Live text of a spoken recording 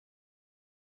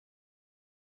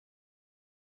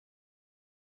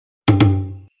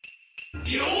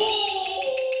A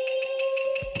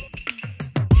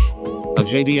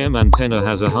JDM antenna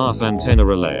has a half antenna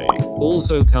relay.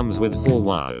 Also comes with 4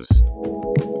 wires.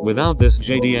 Without this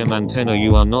JDM antenna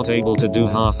you are not able to do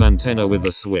half antenna with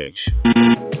the switch.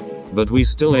 But we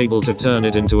still able to turn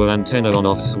it into an antenna on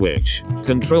off switch.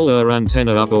 Control our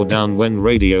antenna up or down when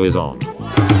radio is on.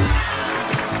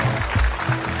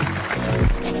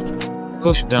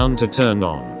 Push down to turn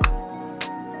on.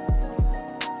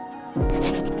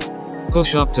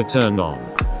 Push up to turn on.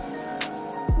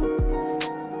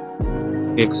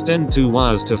 Extend 2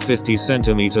 wires to 50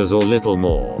 centimeters or little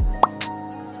more.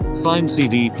 Find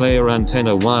CD player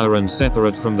antenna wire and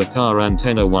separate from the car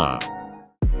antenna wire.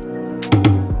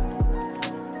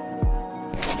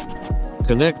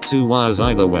 Connect 2 wires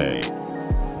either way.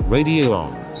 Radio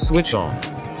on, switch on.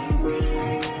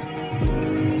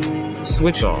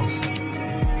 Switch off.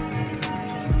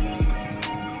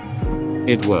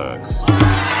 It works.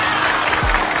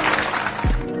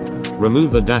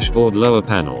 Remove the dashboard lower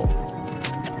panel.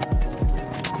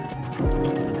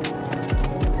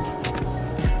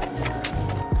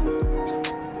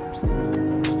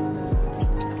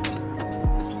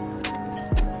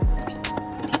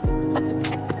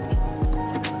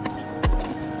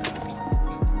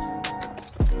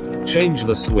 Change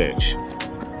the switch.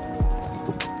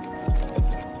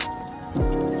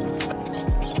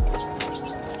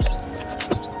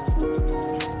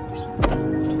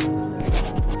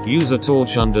 Use a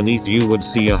torch underneath, you would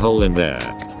see a hole in there.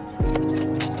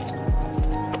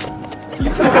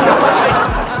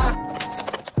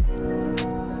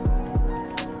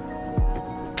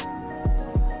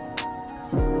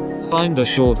 Find a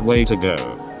short way to go.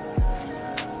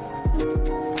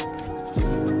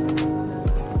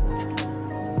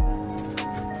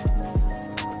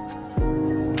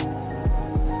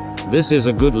 This is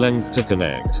a good length to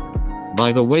connect.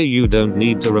 By the way, you don't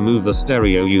need to remove the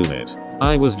stereo unit.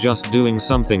 I was just doing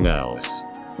something else.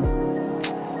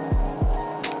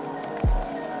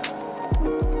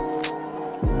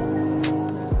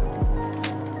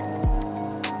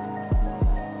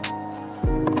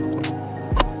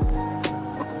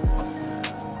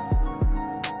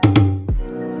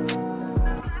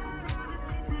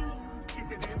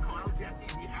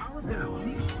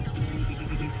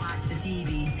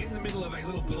 In the middle of a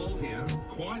little poll here,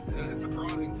 quite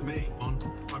surprising to me.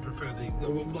 I prefer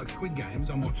like Squid Games,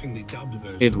 I'm watching the dubbed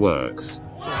version. It works.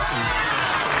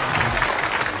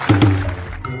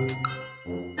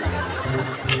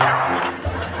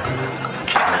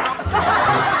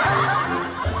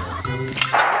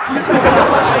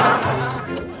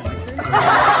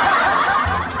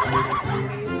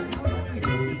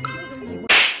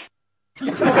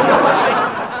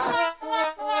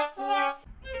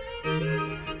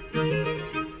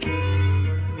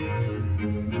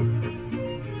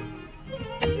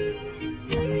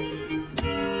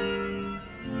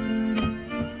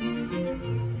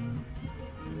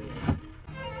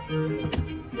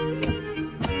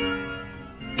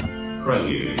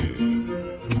 Prelude.